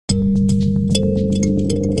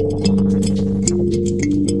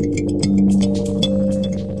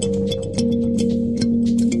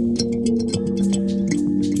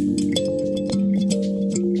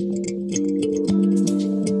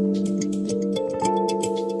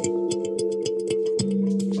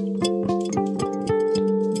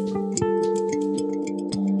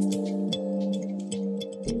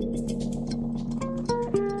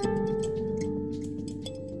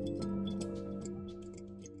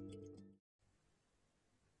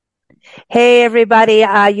Hey, everybody.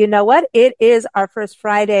 You know what? It is our first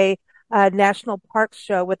Friday National Parks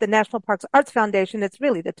show with the National Parks Arts Foundation. It's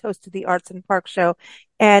really the Toast to the Arts and Parks show.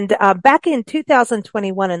 And back in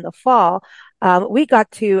 2021 in the fall, we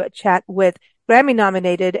got to chat with Grammy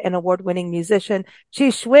nominated and award winning musician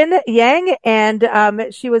Chihsuan Yang. And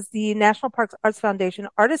she was the National Parks Arts Foundation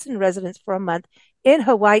artist in residence for a month in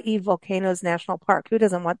Hawaii Volcanoes National Park. Who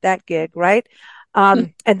doesn't want that gig, right?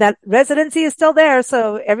 And that residency is still there.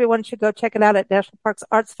 So everyone should go check it out at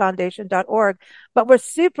nationalparksartsfoundation.org. But we're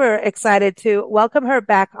super excited to welcome her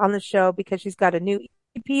back on the show because she's got a new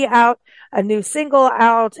EP out, a new single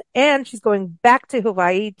out, and she's going back to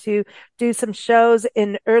Hawaii to do some shows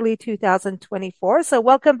in early 2024. So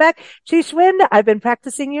welcome back, Chihsuan. I've been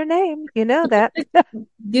practicing your name. You know that.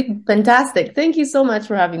 Fantastic. Thank you so much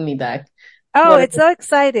for having me back. Oh, What it's so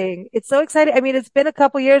exciting. It's so exciting. I mean, it's been a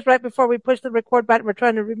couple years right before we push the record button. We're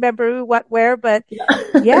trying to remember who, what, where, but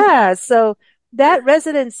yeah. So that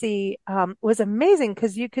residency, was amazing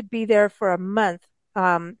because you could be there for a month,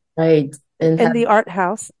 right. And in the art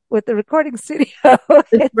house with the recording studio.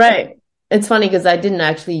 it's right. It's funny because I didn't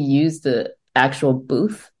actually use the actual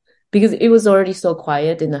booth because it was already so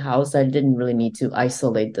quiet in the house. I didn't really need to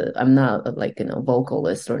isolate I'm not like,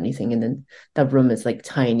 vocalist or anything. And then that room is like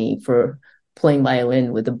tiny for playing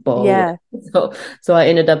violin with a bow. Yeah. So I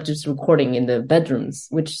ended up just recording in the bedrooms,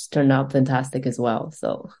 which turned out fantastic as well.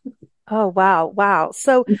 So Oh, wow. Wow.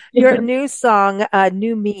 So your new song,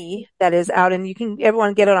 New Me, that is out and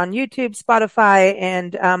everyone get it on YouTube, Spotify,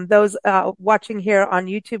 and, those, watching here on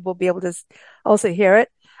YouTube will be able to also hear it.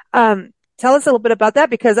 Tell us a little bit about that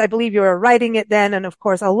because I believe you were writing it then. And of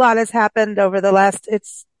course, a lot has happened over the last,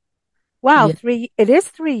 wow, yeah, it is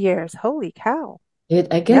 3 years. Holy cow.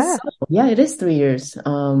 I guess Yeah. so. Yeah, it is 3 years.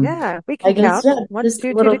 Yeah. We I can guess count. yeah, One, just two,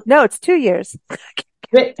 a two. little No, it's 2 years.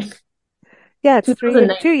 Yeah, it's 2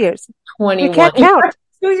 years. We 2021. can't count.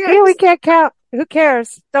 2 years. Yeah, we can't count. Who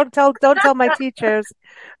cares? Don't tell my teachers.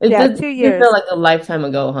 It Yeah, does two it feel years. like a lifetime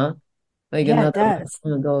ago, huh? Like Yeah, it another does.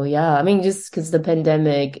 lifetime ago. Yeah. I mean, just because the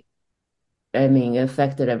pandemic, I mean,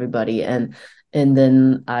 affected everybody. And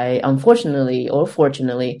then I unfortunately or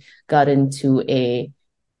fortunately got into a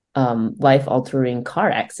life altering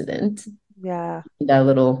car accident Yeah. in that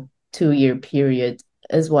little 2 year period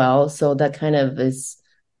as well. So that kind of is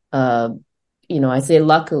uh I say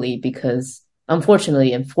luckily because and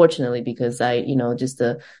fortunately because I, just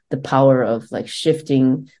the power of like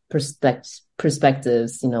shifting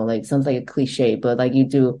perspectives, like sounds like a cliche, but like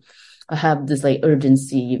I have this like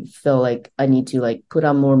urgency, feel like I need to like put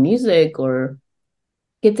out more music or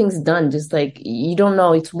get things done. Just like you don't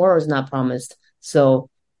know, tomorrow is not promised. So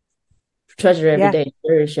treasure every Yeah. day,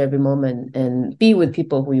 cherish every moment, and be with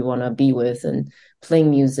people who you want to be with, and playing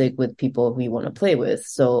music with people who you want to play with.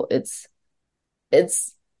 So it's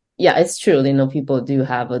yeah, it's true. People do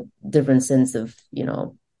have a different sense of,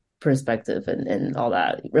 perspective and all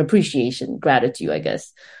that appreciation, gratitude, I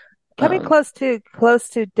guess. Coming Um, close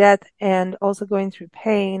to death and also going through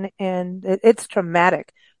pain and it's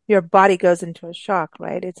traumatic. Your body goes into a shock,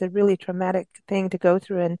 right? It's a really traumatic thing to go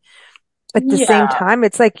through. And at the same yeah. time,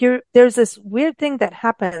 it's like there's this weird thing that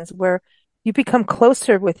happens where you become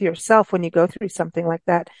closer with yourself when you go through something like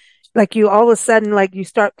that. Like you all of a sudden, like you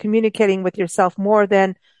start communicating with yourself more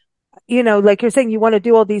than, like you're saying, you want to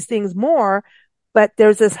do all these things more, but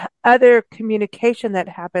there's this other communication that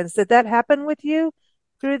happens. Did that happen with you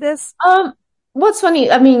through this? Um, what's funny,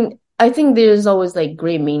 I mean, I think there's always like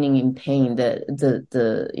great meaning in pain that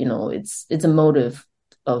it's a motive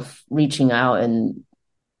of reaching out, and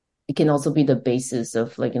it can also be the basis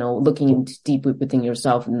of like, looking into deep within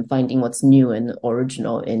yourself and finding what's new and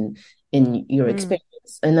original in your Mm, experience.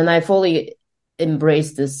 And then I fully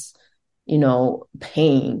embrace this,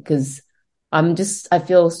 pain because I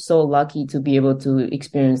feel so lucky to be able to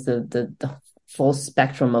experience the full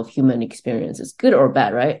spectrum of human experiences, good or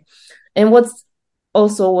bad, right? And what's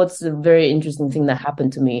a very interesting thing that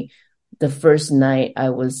happened to me the first night I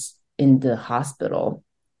was in the hospital.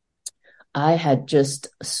 I had just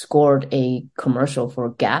scored a commercial for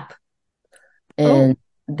Gap, oh, and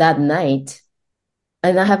that night,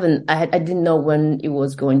 and I didn't know when it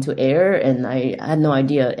was going to air, and I had no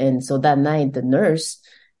idea. And so that night, the nurse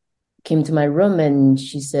came to my room and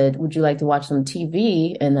she said, "Would you like to watch some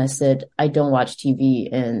TV?" And I said, "I don't watch TV."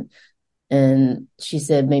 And she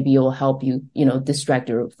said, "Maybe it'll help you, distract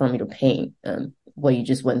you from your pain, what you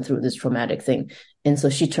just went through, this traumatic thing." And so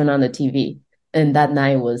she turned on the TV, and that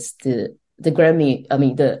night was the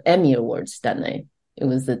Emmy Awards that night. It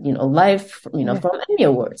was the, live, yeah, from Emmy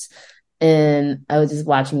Awards. And I was just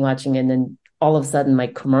watching, and then all of a sudden my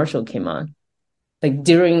commercial came on, like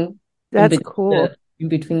during in that's between cool. in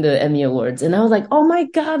between the Emmy Awards. And I was like, oh my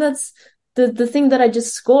God, that's the thing that I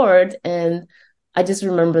just scored. And I just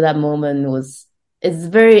remember that moment was, it's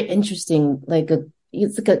very interesting.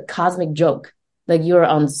 It's like a cosmic joke. Like you're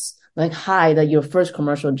on like high that your first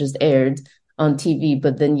commercial just aired on TV,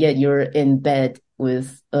 but then yet you're in bed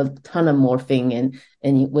with a ton of morphine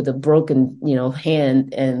and with a broken,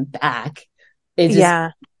 hand and back. It just,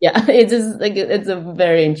 Yeah. yeah, it's just like, it's a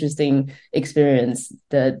very interesting experience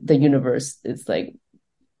that the universe is like,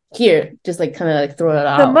 here, just like kind of like throw it The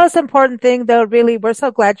out. most important thing, though, really, we're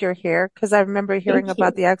so glad you're here because I remember hearing Thank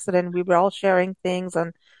about you. the accident. We were all sharing things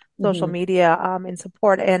on social Hmm. media, in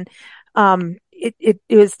support, and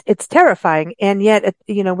it's terrifying. And yet,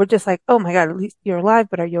 we're just like, oh my God, at least you're alive,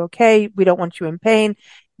 but are you okay? We don't want you in pain.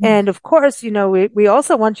 And of course, we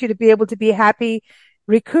also want you to be able to be happy,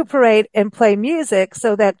 recuperate, and play music.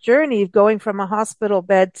 So that journey of going from a hospital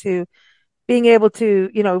bed to being able to,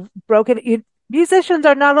 musicians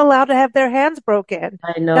are not allowed to have their hands broken.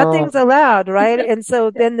 I know. Nothing's allowed, right? And so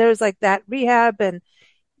then there's like that rehab. And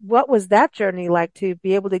what was that journey like to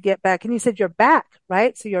be able to get back? And you said your back,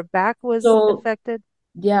 right? So your back was So affected.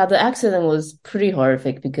 yeah, the accident was pretty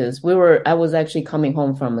horrific because I was actually coming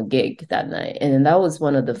home from a gig that night. And that was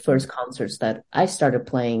one of the Mhm. first concerts that I started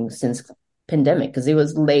playing since pandemic because it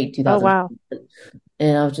was late Oh, 2000. wow.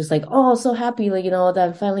 And I was just like, oh, so happy, like, that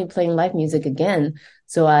I'm finally playing live music again.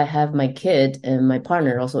 So I have my kid and my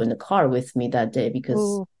partner also in the car with me that day because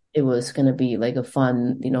Ooh. it was going to be like a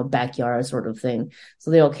fun, backyard sort of thing. So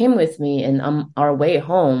they all came with me and on our way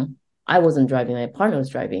home, I wasn't driving, my partner was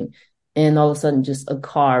driving. And all of a sudden, just a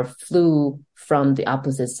car flew from the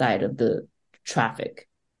opposite side of the traffic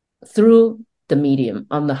through the medium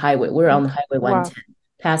on the highway. We're on the highway Wow. 110,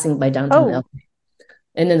 passing by downtown Oh, LA.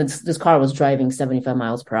 And then this car was driving 75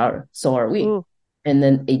 miles per hour. So are we. ooh. And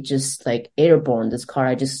then it just like airborne, this car,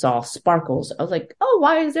 I just saw sparkles. I was like, oh,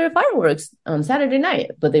 why is there fireworks on Saturday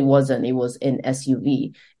night? But it wasn't. It was an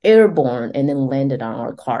SUV, airborne, and then landed on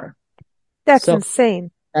our car. That's So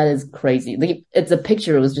insane. that is crazy. Like, it's a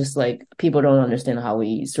picture. It was just like people don't understand how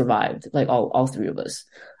we survived, like all three of us.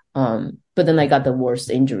 But then I got the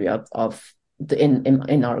worst injury of the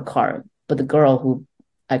in our car. But the girl who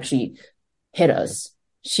actually hit us,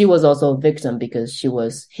 she was also a victim because she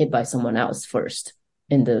was hit by someone else first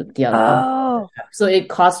in the other on. Oh, So it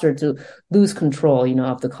caused her to lose control,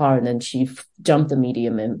 of the car, and then she jumped the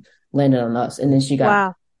medium and landed on us, and then she got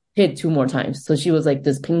wow. hit two more times. So she was like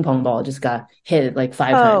this ping pong ball, just got hit like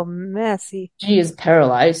five times. Oh, messy. She is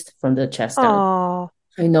paralyzed from the chest down. Oh,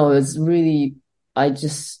 I know it's really, I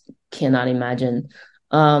just cannot imagine.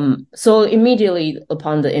 So immediately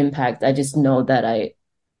upon the impact, I just know that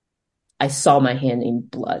I saw my hand in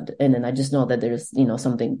blood, and then I just know that there's,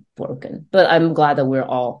 something broken. But I'm glad that we're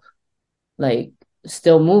all like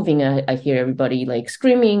still moving. I hear everybody like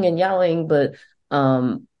screaming and yelling, but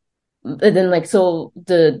and then like so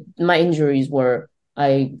the my injuries were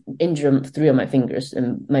I injured three of my fingers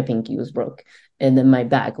and my pinky was broke, and then my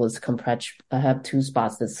back was compressed. I have two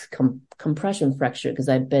spots that's compression fracture because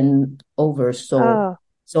I've been over oh,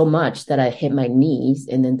 so much that I hit my knees,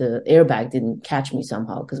 and then the airbag didn't catch me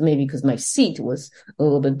somehow because maybe because my seat was a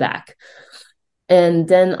little bit back. And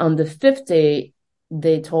then on the fifth day,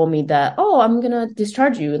 they told me that, oh, I'm gonna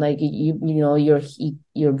discharge you. Like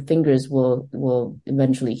your fingers will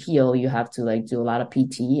eventually heal. You have to like do a lot of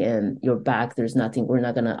PT, and your back, there's nothing we're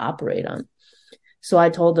not gonna operate on. So I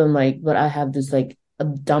told them like, but I have this like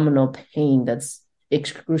abdominal pain that's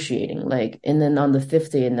excruciating. Like, and then on the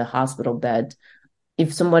fifth day in the hospital bed,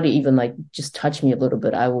 if somebody even like just touched me a little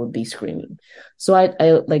bit, I would be screaming. So I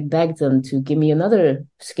like begged them to give me another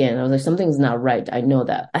scan. I was like, something's not right. I know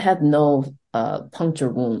that. I had no puncture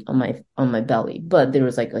wound on my belly, but there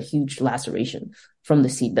was like a huge laceration from the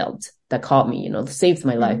seatbelt that caught me, saved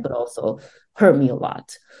my life, mhm. but also hurt me a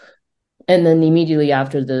lot. And then immediately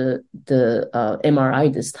after the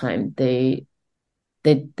MRI this time, they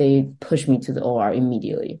pushed me to the OR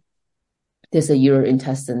immediately. They said your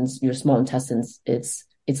small intestines, it's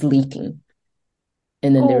leaking,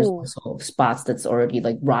 and then there's Oh, also spots that's already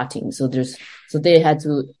like rotting. So they had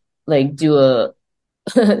to like do a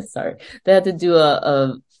sorry, they had to do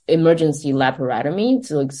a emergency laparotomy.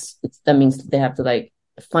 So that means they have to like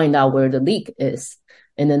find out where the leak is,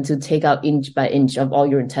 and then to take out inch by inch of all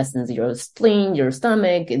your intestines, your spleen, your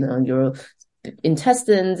stomach, your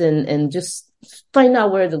intestines, and just find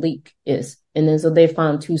out where the leak is. And then so they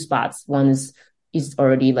found two spots. One is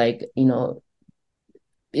already like,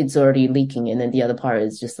 it's already leaking, and then the other part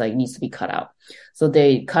is just like needs to be cut out. So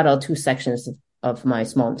they cut out two sections of my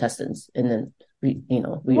small intestines and then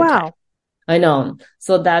reattach. wow. I know.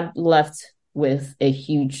 So that left with a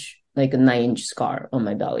huge like a 9-inch scar on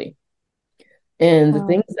my belly. And the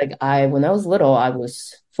thing Wow. is, like, when I was little, I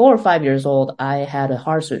was 4 or 5 years old, I had a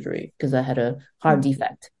heart surgery because I had a heart Mm.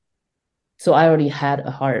 defect. So I already had a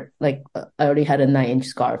heart, like I already had a 9-inch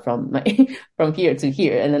scar from my from here to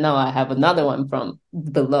here, and then now I have another one from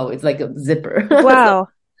below. It's like a zipper. So Wow.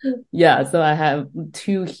 yeah, so I have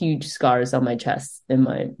two huge scars on my chest and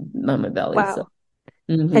my belly. So Wow.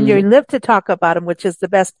 And you hmm live to talk about them, which is the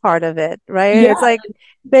best part of it, right? yeah. It's like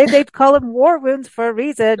they call them war wounds for a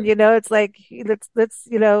reason, you know. It's like let's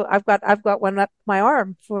you know, I've got one up my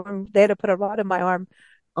arm from they had to put a rod in my arm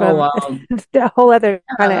Oh from wow. the whole other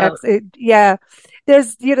kind of Uh, yeah.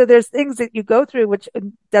 There's there's things that you go through which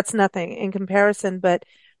that's nothing in comparison, but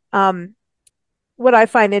um what I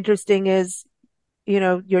find interesting is,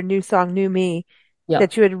 your new song, New Me, yeah.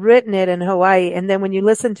 that you had written it in Hawaii. And then when you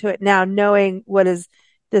listen to it now, knowing what is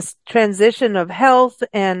this transition of health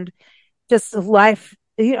and just life,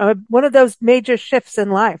 one of those major shifts in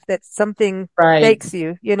life that something Right. shakes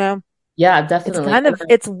you, Yeah, it's definitely. kind of,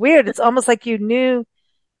 it's weird. It's almost like you knew,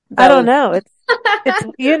 I That don't was know.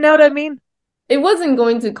 You know what I mean? it wasn't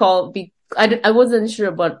going to call be I wasn't sure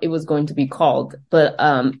what it was going to be called, but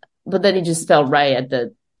then it just felt right at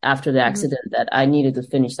the after the Hmm. accident that I needed to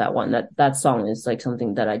finish that one. That song is like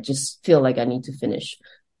something that I just feel like I need to finish.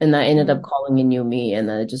 And I ended up Hmm. calling it New Me, and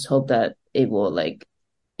I just hope that it will like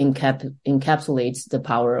encapsulates the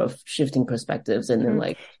power of shifting perspectives, and then Hmm.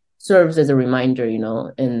 like serves as a reminder,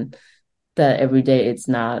 and that every day it's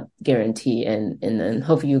not guarantee, and then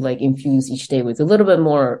hope you like infuse each day with a little bit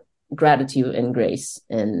more gratitude and grace.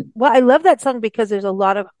 And Well, I love that song because there's a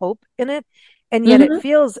lot of hope in it, and yet it Mhm.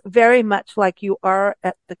 feels very much like you are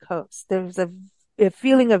at the coast. There's a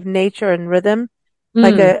feeling of nature and rhythm,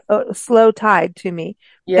 like Mm, a slow tide to me.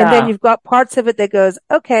 And then yeah. you've got parts of it that goes,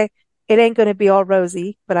 okay, it ain't going to be all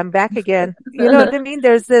rosy, but I'm back again. You know what I mean?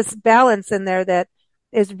 There's this balance in there that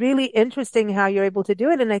is really interesting how you're able to do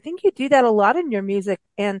it. And I think you do that a lot in your music.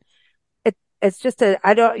 And it's just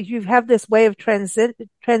you have this way of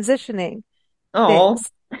transitioning Oh,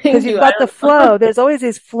 things because thank you've you. I got the don't know. flow. There's always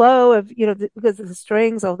this flow of, because of the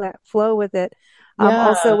strings, all that flow with it.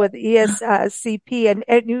 Also Yeah. with ESCP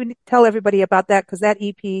and you tell everybody about that because that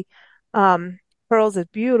EP, Pearls is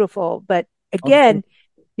beautiful. But Oh, thank again,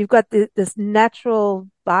 you've got this natural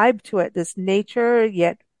vibe to it, this nature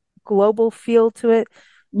yet global feel to it.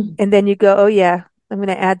 you. And then you go, oh yeah, I'm going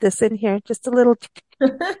to add this in here. Just a little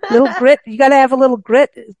grit. You got to have a little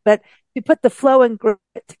grit, but you put the flow and grit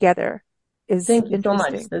together is Thank you so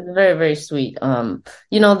much. interesting. That's very, very sweet.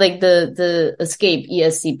 Like the escape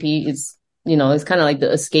ESCP is, it's kind of like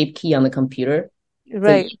the escape key on the computer. So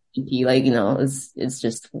Right. ESCP, like, it's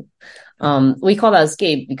just we call that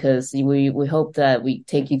escape because we hope that we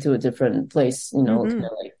take you to a different place, kind Hmm.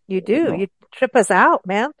 of like, You do. You trip us out,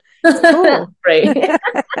 man. It's cool. right.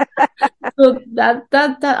 So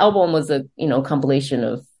that album was a compilation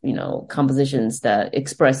of compositions that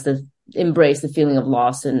embrace the feeling of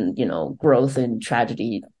loss and growth and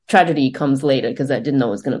tragedy. Tragedy comes later because I didn't know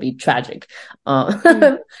it was going to be tragic.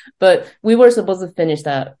 Mm. But we were supposed to finish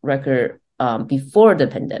that record before the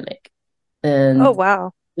pandemic, Oh, and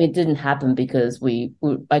wow. it didn't happen because we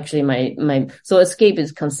actually my so Escape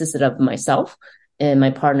is consisted of myself and my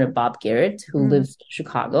partner Bob Garrett, who Mm. lives in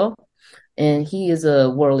Chicago, and he is a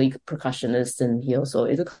worldly percussionist, and he also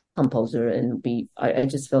is a composer. And I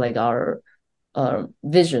just feel like our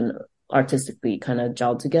vision artistically kind of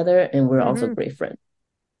gelled together, and we're also Hmm. great friends.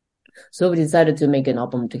 So we decided to make an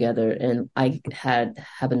album together, and I had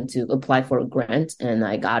happened to apply for a grant, and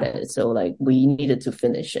I got it. So like we needed to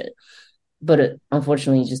finish it, but it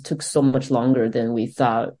unfortunately just took so much longer than we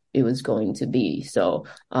thought it was going to be. So,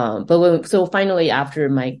 so finally after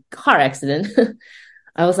my car accident,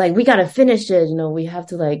 I was like, we gotta finish it. We have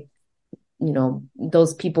to like,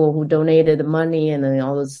 those people who donated the money, and then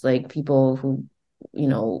all those like people who, you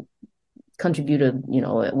know, contributed,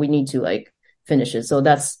 we need to like finish it. So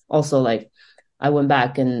that's also like, I went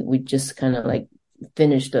back and we just kind of like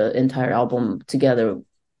finished the entire album together.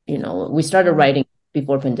 We started Wow. writing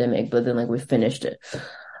before pandemic, but then like we finished it.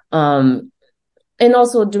 Um, and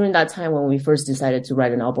also during that time when we first decided to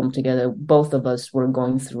write an album together, both of us were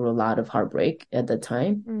going through a lot of heartbreak at the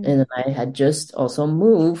time. Mm. And I had just also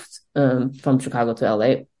moved from Chicago to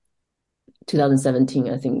LA 2017,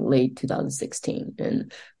 I think late 2016.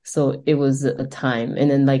 And so it was a time.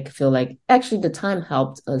 And then like feel like actually the time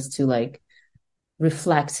helped us to like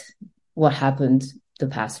reflect what happened the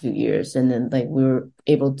past few years. And then like we were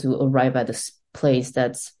able to arrive at this place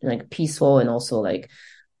that's like peaceful, and also like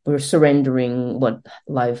we're surrendering what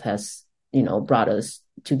life has, brought us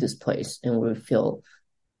to this place, and we feel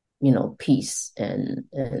peace, and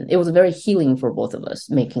it was very healing for both of us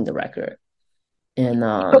making the record. And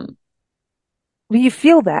But you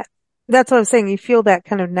feel that. That's what I'm saying. You feel that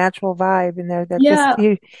kind of natural vibe in there that just yeah.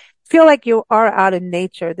 you feel like you are out in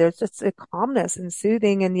nature. There's just a calmness and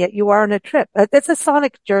soothing, and yet you are on a trip. It's a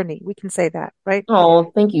sonic journey. We can say that, right?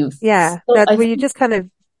 Oh, thank you. Yeah. So That's I where you think just kind of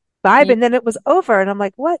vibe, yeah. and then it was over. And I'm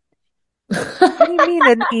like, what? What do you mean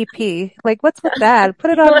an EP? Like, what's with that?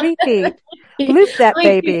 Put it on repeat. I Loop that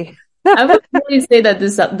mean, baby. I would really say that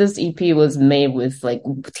this EP was made with like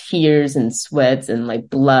tears and sweats and like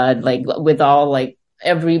blood, like with all like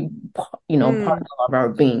every part Mm, of our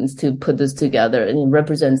beings to put this together, and it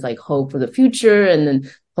represents like hope for the future, and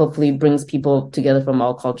then hopefully brings people together from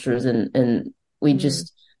all cultures, and we mm,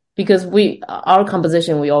 just because we our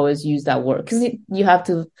composition we always use that word because you have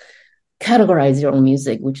to categorize your own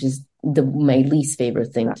music, which is my least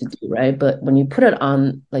favorite thing to sucks. do, right? But when you put it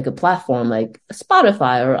on like a platform like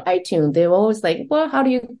Spotify or iTunes, they're always like, well, how do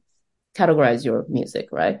you categorize your music,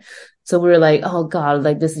 right? So we are like, oh God,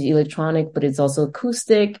 like this is electronic, but it's also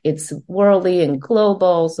acoustic, it's worldly and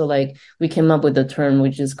global. So like we came up with the term, we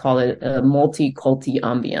just call it a multi-culti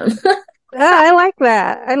ambient. I like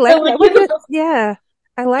that. I like So that. Which is, yeah,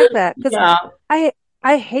 I like that because yeah, I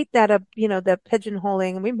I hate that the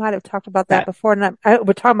pigeonholing. And we might have talked about that right. before, and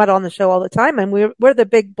we're talking about it on the show all the time. And we're the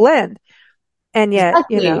big blend, and yet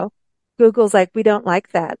Exactly. Google's like we don't like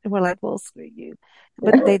that, and we're like, well, screw you,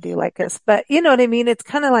 but they do like us. But you know what I mean? It's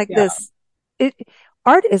kind of like Yeah, this. It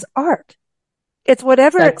art is art. It's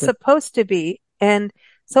whatever it's exactly. supposed to be. And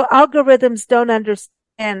so algorithms don't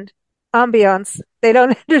understand ambiance. They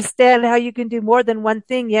don't understand how you can do more than one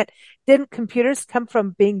thing. Yet didn't computers come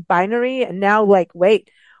from being binary? And now like, wait,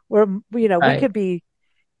 we Right. could be,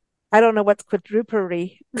 I don't know what's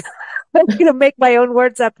quadrupery. I'm going to make my own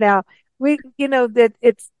words up now. That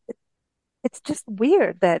it's just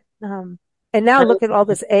weird that, and now I, look at all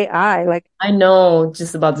this AI. Like, I know,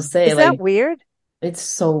 just about to say, is that like, weird? it's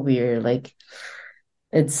so weird. Like,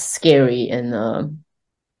 it's scary. And,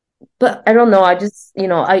 but I don't know. I just,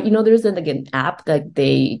 there's like an app that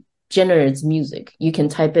they generates music. You can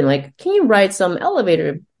type in, like, can you write some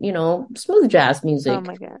elevator, smooth jazz Oh music?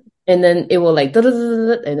 my God. And then it will like, and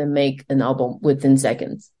then make an album within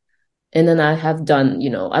seconds. And then I have done,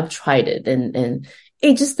 I've tried it, and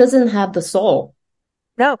it just doesn't have the soul.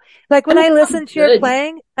 No, like I when mean, I it's listen not to your good.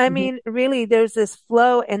 playing, I Mhm. mean, really, there's this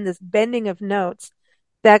flow and this bending of notes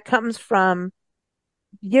that comes from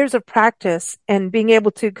years of practice and being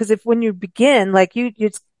able to, because if when you begin, like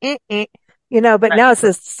it's, but now it's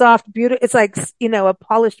this soft, beautiful, it's like, a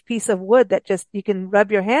polished piece of wood that just you can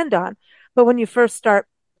rub your hand on. But when you first start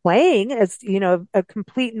playing as, a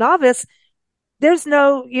complete novice, there's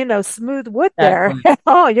no, smooth wood there Exactly. at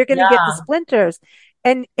all. You're going to get the Yeah, splinters.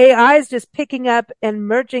 And AI is just picking up and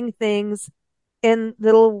merging things in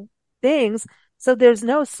little things. So there's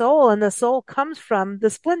no soul, and the soul comes from the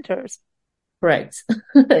splinters. correct.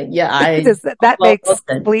 Yeah, I That well makes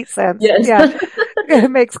said. complete sense. Yes. Yeah, it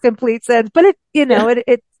makes complete sense. But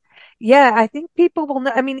yeah, I think people will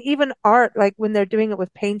know. I mean, even art, like when they're doing it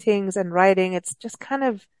with paintings and writing, it's just kind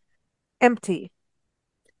of empty,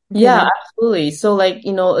 you Yeah, know? absolutely. So like,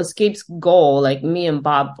 Escape's goal, like me and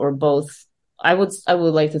Bob were both, I would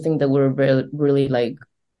like to think that we're really, really like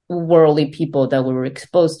worldly people that we were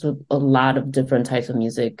exposed to a lot of different types of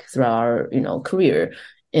music throughout our, career.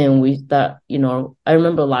 And we thought, I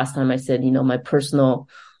remember last time I said, my personal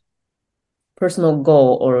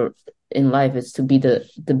goal or in life is to be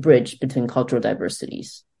the bridge between cultural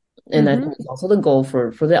diversities. And I Hmm. think it's also the goal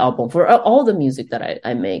for the album, for all the music that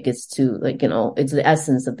I make, is to, like, it's the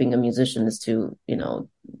essence of being a musician, is to,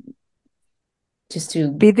 just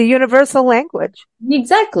to Be the universal language.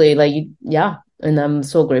 exactly, like, yeah. And I'm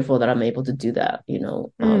so grateful that I'm able to do that,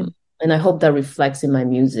 Mm. and I hope that reflects in my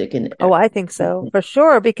music and Oh, I think so for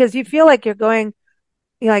sure, because you feel like you're going,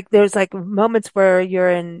 like there's like moments where you're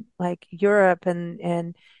in like Europe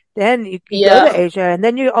and then you go to yeah. Asia and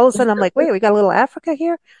then you all of a sudden I'm like, wait, we got a little Africa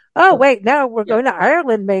here. Oh, wait, now we're Yeah. going to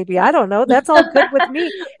Ireland, maybe. I don't know. That's all good with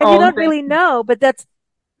me. And you Oh, don't really know, but that's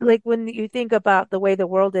like when you think about the way the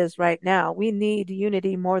world is right now, we need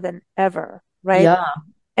unity more than ever, right? yeah,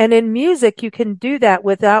 And in music, you can do that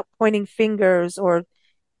without pointing fingers or,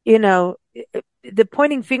 you know, the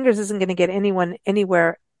pointing fingers isn't going to get anyone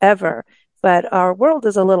anywhere ever. But our world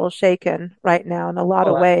is a little shaken right now in a lot oh,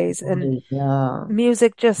 of ways. And absolutely, yeah.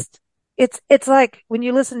 music just, it's like when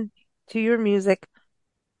you listen to your music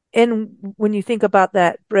and when you think about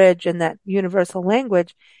that bridge and that universal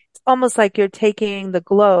language, it's almost like you're taking the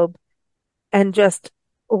globe and just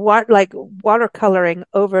watercoloring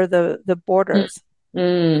over the Mm, borders,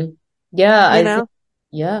 mm. Yeah, you I think know?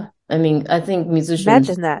 Yeah. I mean, I think musicians,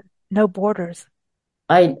 Imagine that. No borders.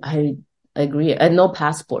 I agree. And no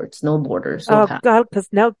passports, no borders, no Oh pass. God, because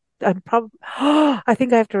now I'm probably, I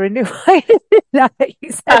think I have to renew mine now that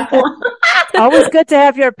you said that. It's always good to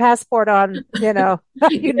have your passport on, you know.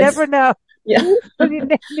 You Yes. never know Yeah. when you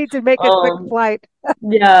need to make a quick Um, flight.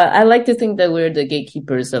 yeah, I like to think that we're the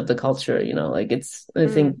gatekeepers of the culture, like I Mm,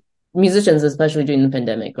 think musicians, especially during the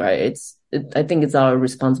pandemic, right? I think it's our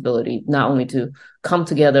responsibility not only to come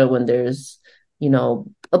together when there's,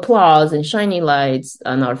 applause and shiny lights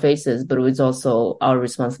on our faces, but it's also our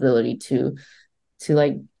responsibility to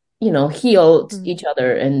like, heal mm. each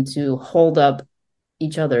other and to hold up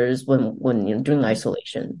each other's when during Mm.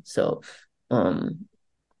 isolation. So, um,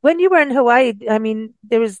 When you were in Hawaii, I mean,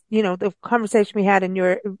 there was, the conversation we had and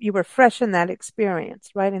you were fresh in that experience,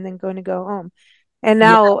 right? And then going to go home. And yeah,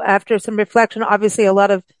 now after some reflection, obviously a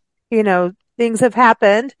lot of, things have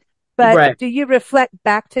happened, but right. do you reflect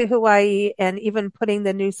back to Hawaii and even putting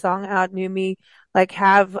the new song out, New Me, like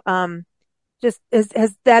have, just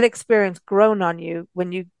has that experience grown on you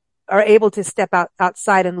when you are able to step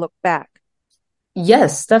outside and look back?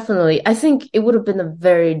 Yes, definitely. I think it would have been a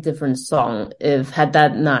very different song if had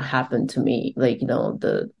that not happened to me, like,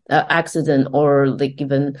 the accident or like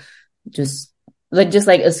even just just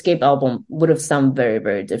like Escape album would have sounded very,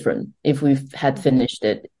 very different if we had finished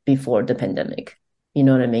it before the pandemic. You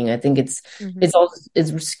know what I mean? I think Mm-hmm. it's also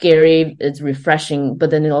it's scary, it's refreshing, but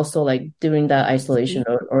then it also like during that It's isolation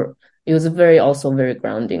deep. or it was very also very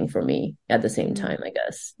grounding for me at the same Mm-hmm. time, I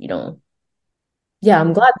guess. Yeah, I'm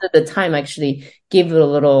Mm-hmm. glad that the time actually gave it a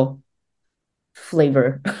little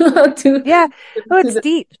flavor to Yeah. Oh, to it's the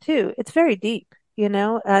deep too. It's very deep,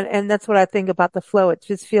 and that's what I think about the flow. It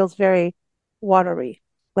just feels very watery,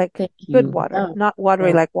 like thank good you. water, Yeah, not watery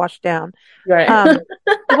yeah. like washed down. Right. Um,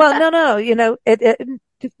 well, no, it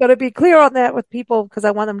just got to be clear on that with people because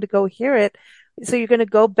I want them to go hear it. So you're going to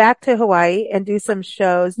go back to Hawaii and do some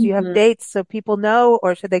shows. Do you have Mhm. dates so people know,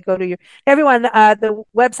 or should they go to everyone, the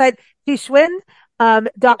website, Chihsuan,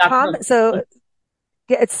 .com. So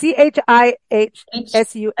yeah, it's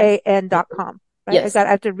CHIHSUAN.com, right? Yes. I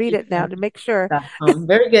have to read it now to make sure.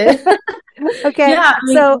 Very good. Okay. Yeah, I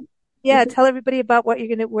So mean, yeah, tell everybody about where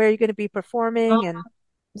you're going to be um, performing and,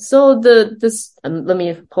 so this let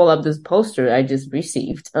me pull up this poster I just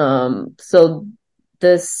received. So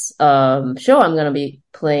this show I'm gonna be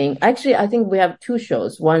playing. Actually, I think we have two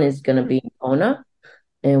shows. One is gonna mm, be in Kona,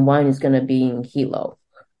 and one is gonna be in Hilo.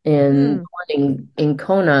 And mm, in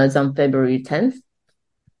Kona is on February 10th.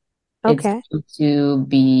 It's okay, going to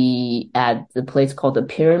be at the place called the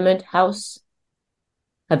Pyramid House.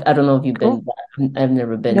 I don't know if you've cool. been there. I've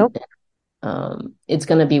never been. Nope. It's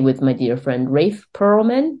gonna be with my dear friend Rafe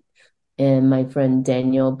Perlman and my friend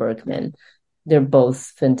Daniel Berkman. They're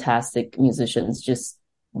both fantastic musicians.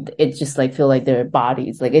 It just like feel like their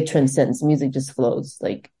bodies, like it transcends. Music just flows.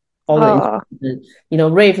 Like all the Oh, instruments.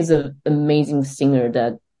 Rafe is an amazing singer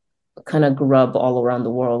that kind of grew up all around the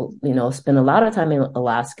world, spent a lot of time in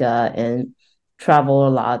Alaska and travel a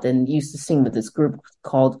lot and used to sing with this group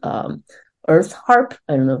called Earth Harp.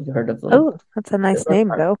 I don't know if you heard of like oh, that's a the nice Earth name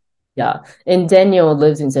Harp. though. Yeah. And Daniel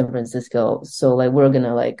lives in San Francisco. So like we're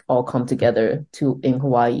gonna like all come together to in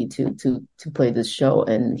Hawaii to play this show.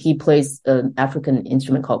 And he plays an African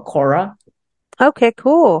instrument called kora. Okay,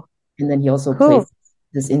 cool. And then he also Cool. plays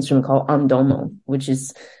this instrument called andomo, which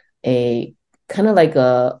is a kind of like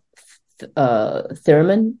a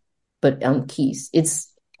theremin, but on keys.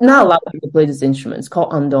 It's not a Oh, lot of people play this instrument. It's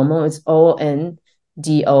called andomo. It's Ondomon,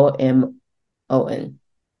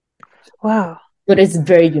 wow. but it's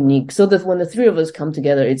very unique. So that when the three of us come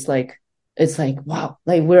together, it's like wow,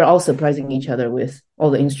 like we're all surprising each other with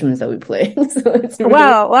all the instruments that we play. So it's really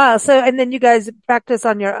Wow, wow. So, and then you guys practice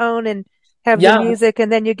on your own and have the yeah. music,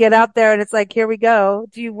 and then you get out there and it's like, here we go.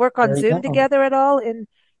 Do you work on There we Zoom go. together at all?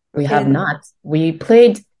 We have In, not. We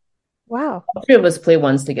played wow. all three of us played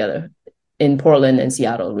once together in Portland and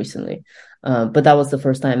Seattle recently. But that was the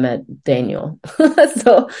first time I met Daniel.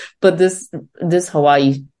 So, but this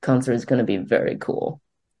Hawaii concert is going to be very cool.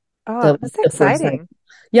 Oh, That was that's the first time. exciting.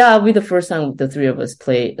 Yeah, it'll be the first time the three of us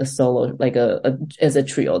play a solo, like as a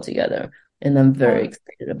trio together. And I'm very Oh,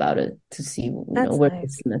 excited about it to see, that's where nice.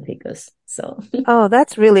 it's gonna take us. So Oh,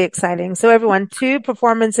 that's really exciting. So everyone, two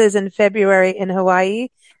performances in February in Hawaii.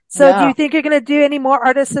 So do yeah, you think you're going to do any more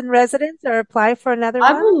artists in residence or apply for another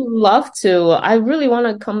I one? would love to. I really want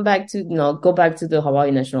to come back to, go back to the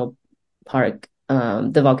Hawaii National Park,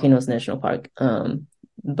 the Volcanoes National Park.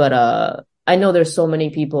 But I know there's so many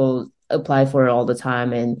people apply for it all the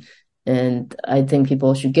time, and I think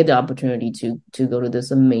people should get the opportunity to go to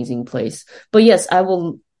this amazing place. But yes, I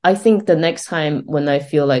will. I think the next time when I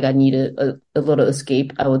feel like I need a little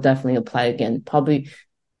escape, I will definitely apply again. Probably,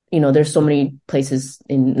 there's so many places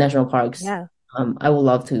in national parks. Yeah. I would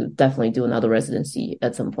love to definitely do another residency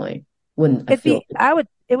at some point when I feel like.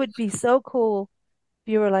 It would be so cool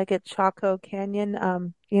if you were like at Chaco Canyon,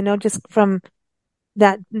 just from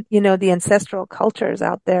that, the ancestral cultures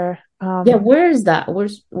out there. Yeah, where is that?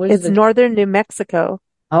 Where's It's the? northern New Mexico,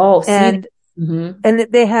 Oh, see. and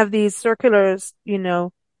Mm-hmm. they have these circular,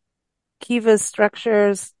 kivas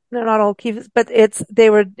structures. They're not all kivas, but they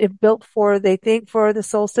were built for, they think, for the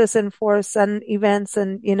solstice and for sun events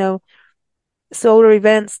and, solar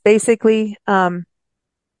events, basically,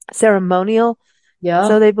 ceremonial.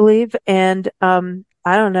 So Yeah. they believe. And,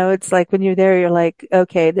 I don't know. It's like when you're there, you're like,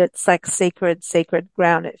 okay, that's like sacred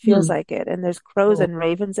ground. It feels Hmm. like it. And there's crows Oh, and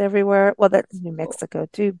ravens everywhere. Well, that's New Mexico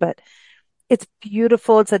too, but it's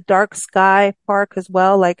beautiful. It's a dark sky park as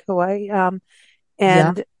well, like Hawaii. yeah.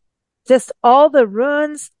 And just all the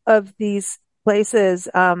ruins of these places.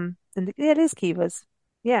 And it is Kivas.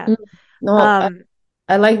 Yeah. Mm. No, Um,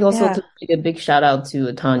 I like also yeah. to make a big shout out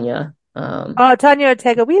to Tanya. Oh, Tanya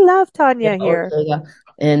Ortega. We love Yeah, Tanya here. Ortega.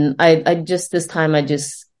 And I just this time I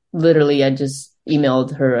just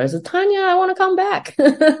emailed her. I said, Tanya, I want to come back.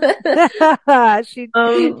 She,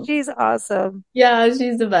 Um, she's awesome. yeah,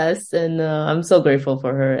 she's the best, and I'm so grateful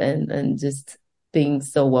for her and just being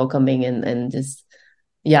so welcoming and just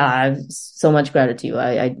yeah, I have so much gratitude.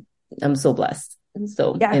 I'm so blessed. And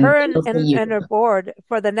so Yeah, and her and, also you. and her board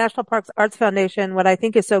for the National Parks Arts Foundation, what I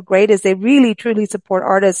think is so great is they really truly support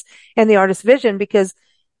artists and the artist vision, because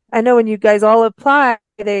I know when you guys all apply,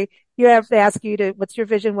 they ask you to, what's your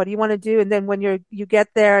vision? What do you want to do? And then when you get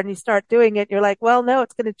there and you start doing it, you're like, well, no,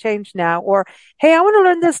 it's going to change now. Or, hey, I want to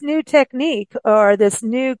learn this new technique or this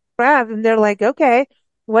new craft. And they're like, okay,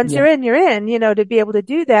 once Yeah, you're in, to be able to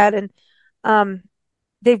do that. And, um,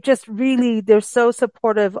 they're so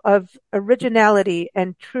supportive of originality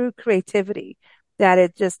and true creativity that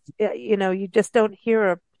it just, you just don't hear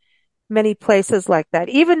of many places like that.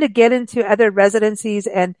 Even to get into other residencies,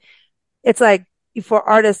 and it's like for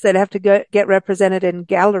artists that have to get represented in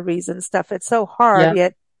galleries and stuff, it's so hard, yeah,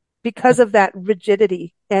 yet because of that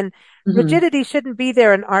rigidity, and hmm, rigidity shouldn't be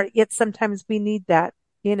there in art, yet sometimes we need that,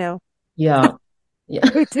 you know, yeah, yeah.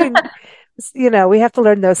 between, we have to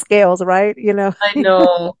learn those scales, right? I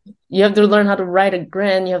know. You have to learn how to write a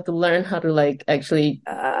grant. You have to learn how to like actually,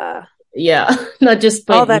 uh, yeah, not just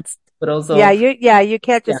all fight, that's, but yeah, also, you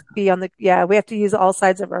can't yeah, just be yeah, we have to use all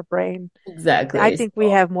sides of our brain. I exactly. think we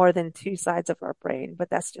So have more than two sides of our brain, but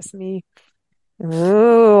that's just me.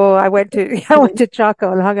 Oh, I went to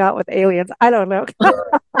Chaco and hung out with aliens. I don't know.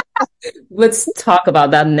 let's talk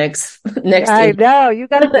about that next next I in. know you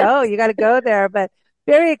got to go. You got to go there. But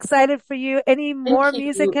very excited for you. Any more Thank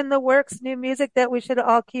music you. in the works? New music that we should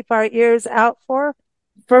all keep our ears out for?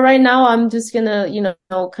 For right now, I'm just gonna,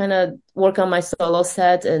 kind of work on my solo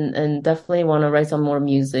set and definitely want to write some more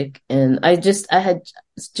music. And I had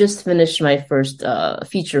just finished my first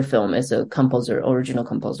feature film as a composer, original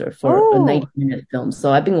composer for a Oh, 90-minute film.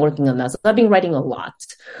 So I've been working on that. So I've been writing a lot.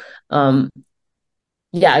 Um,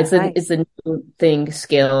 yeah, it's nice. a new thing,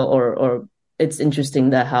 scale, or it's interesting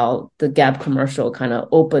that how the Gap commercial kind of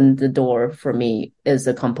opened the door for me as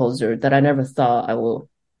a composer that I never thought I will,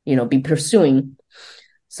 be pursuing.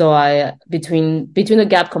 So I between the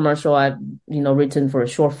Gap commercial, I've written for a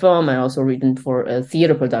short film. I also written for a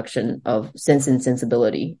theater production of Sense and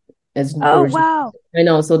Sensibility as an Oh, original. wow. I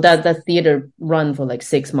know, so that theater run for like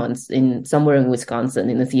 6 months in somewhere in Wisconsin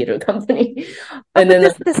in a theater company, Oh, and but then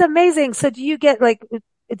this amazing. So do you get like,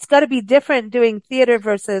 it's got to be different doing theater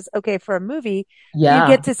versus, okay, for a movie, do you yeah.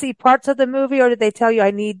 get to see parts of the movie, or do they tell you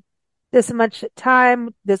I need this much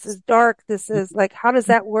time? This is dark. This is like, how does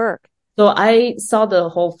that work? So I saw the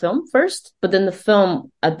whole film first, but then the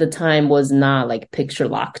film at the time was not like picture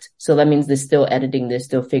locked. So that means they're still editing, they're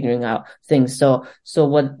still figuring out things. So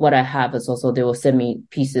what I have is also they will send me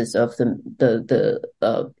pieces of the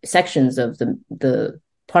sections of the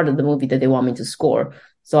part of the movie that they want me to score.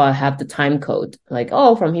 So I have the time code, like,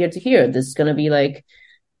 oh, from here to here, this is gonna be like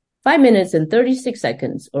 5 minutes and 36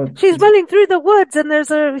 seconds, or She's running through the woods and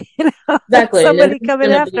there's exactly. And then somebody this is coming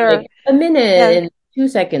gonna be after her. like a minute Yeah. and 2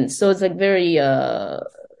 seconds. So it's like very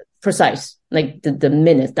precise, like the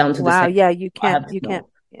minutes down to the Wow. second. Yeah. I have to You can't. know.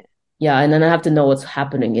 Yeah. Yeah, and then I have to know what's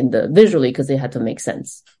happening in the visually because they had to make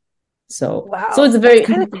sense. So Wow. it's a That's very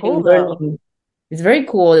kind of interesting cool though. learning. It's very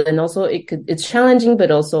cool, and also it's challenging,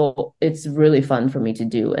 but also it's really fun for me to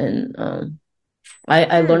do. And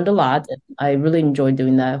I Hmm. learned a lot, and I really enjoyed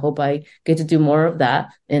doing that. I hope I get to do more of that,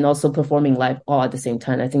 and also performing live all at the same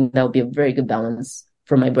time. I think that would be a very good balance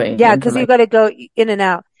for my brain Yeah. and for Cause you my. got to go in and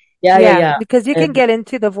out. Yeah, yeah, Yeah, yeah. because you can And get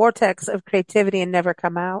into the vortex of creativity and never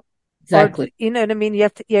come out. Or, exactly. you know what I mean? You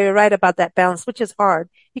have to, yeah, you're right about that balance, which is hard.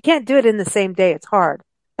 You can't do it in the same day. It's hard.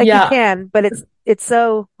 Like you Yeah, can, but it's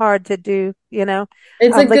so hard to do, you know?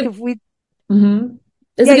 it's a Like good if we,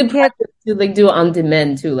 it's a yeah, you good can't, practice to like do on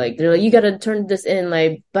demand too. Like they're like, you gotta turn this in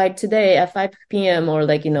like by today at 5 p.m. or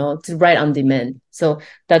like, to write on demand. So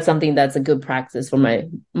that's something that's a good practice for my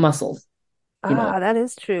muscles, you know. that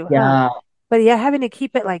is true, huh? Yeah. But yeah, having to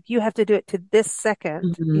keep it like you have to do it to this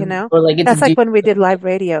second, you know? Or like it's a That's like do when we did live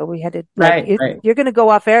radio. We had to like right, right, you're going to go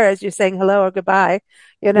off air as you're saying hello or goodbye.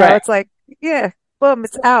 You know, right. it's like, yeah, boom,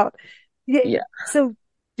 it's out. Yeah. Yeah. So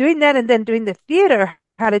doing that and then doing the theater,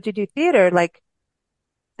 how did you do theater? Like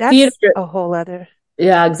that's Theater, a whole other.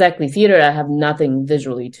 yeah, exactly. Theater, I have nothing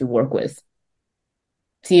visually to work with.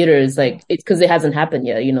 Theater is like it's because it hasn't happened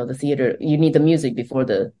yet. The theater, you need the music before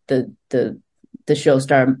the show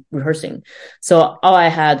start rehearsing. So all I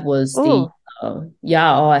had was Oh,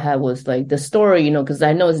 all I had was like the story, because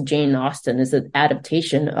I know it's Jane Austen. It's an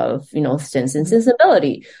adaptation of, Sense and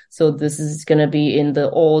Sensibility. So this is gonna be in the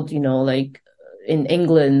old, like in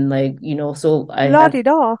England, like, so I la have di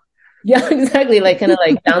da. yeah, exactly, like kind of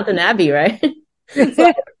like Downton Abbey, right?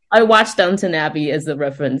 So I watched Downton Abbey as a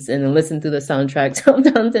reference and then listened to the soundtrack of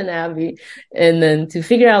Downton Abbey. And then to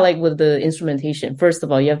figure out like with the instrumentation, first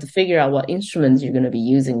of all, you have to figure out what instruments you're going to be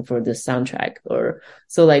using for this soundtrack. Or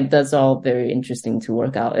so like that's all very interesting to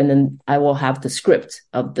work out. And then I will have the script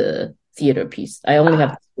of the theater piece. I only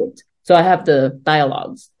have the script. So I have the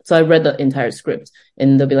dialogues. So I read the entire script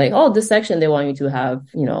and they'll be like, oh, this section they want you to have,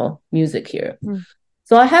 music here.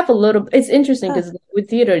 So I have it's interesting Huh. because with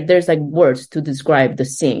theater, there's like words to describe the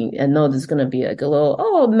scene. And no, there's going to be like a little,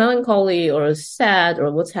 oh, melancholy or sad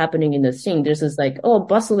or what's happening in the scene. There's this like, oh,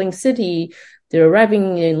 bustling city. They're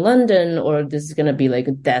arriving in London, or this is going to be like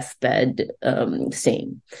a deathbed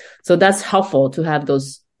scene. So that's helpful to have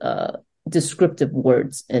those descriptive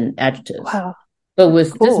words and adjectives. Wow, But that's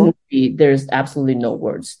with this cool. movie, there's absolutely no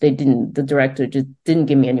words. The director just didn't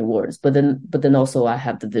give me any words. But then also I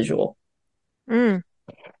have the visual. Mm.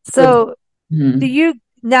 With So do mhm. you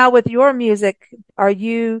now with your music, are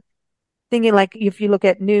you thinking like if you look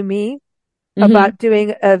at New Me Hmm. about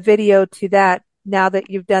doing a video to that now that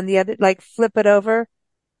you've done the other, like flip it over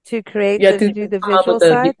to create Yeah, the to do the come up visual with the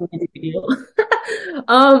side? music video.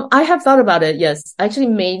 I have thought about it. Yes, I actually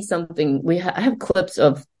made something. I have clips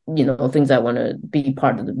of things I want to be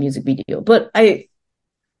part of the music video, but I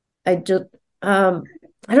just um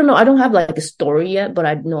I don't know. I don't have like a story yet, but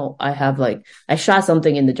I know I have like I shot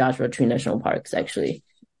something in the Joshua Tree National Parks actually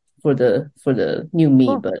for the new me,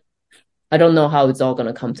 Cool. but I don't know how it's all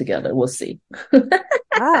gonna come together. We'll see.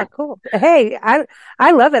 Cool. Hey,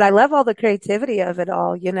 I love it. I love all the creativity of it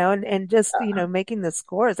all, and just, making the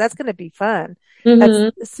scores. That's going to be fun. That's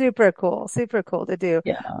Hmm. super cool to do.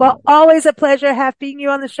 Yeah. Well, always a pleasure having you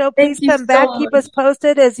on the show. Thank Please you come so back, keep much. us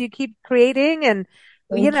posted as you keep creating and,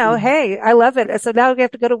 Thank you. hey, I love it. So now we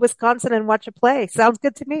have to go to Wisconsin and watch a play. Sounds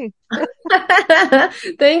good to me.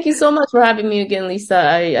 Thank you so much for having me again, Lisa.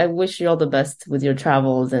 I wish you all the best with your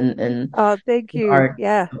travels and Oh, thank your you. art.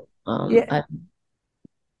 Yeah. Yeah. I had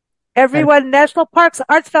Everyone, National Parks,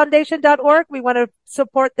 artsfoundation.org. We want to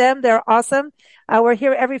support them. They're awesome. We're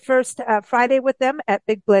here every first Friday with them at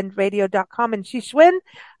bigblendradio.com and Chihsuan,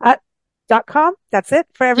 .com. That's it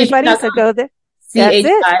for everybody. So Chihsuan.com. go there. That's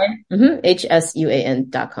it.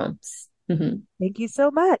 Chihsuan.com. Thank you so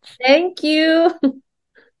much. Thank you.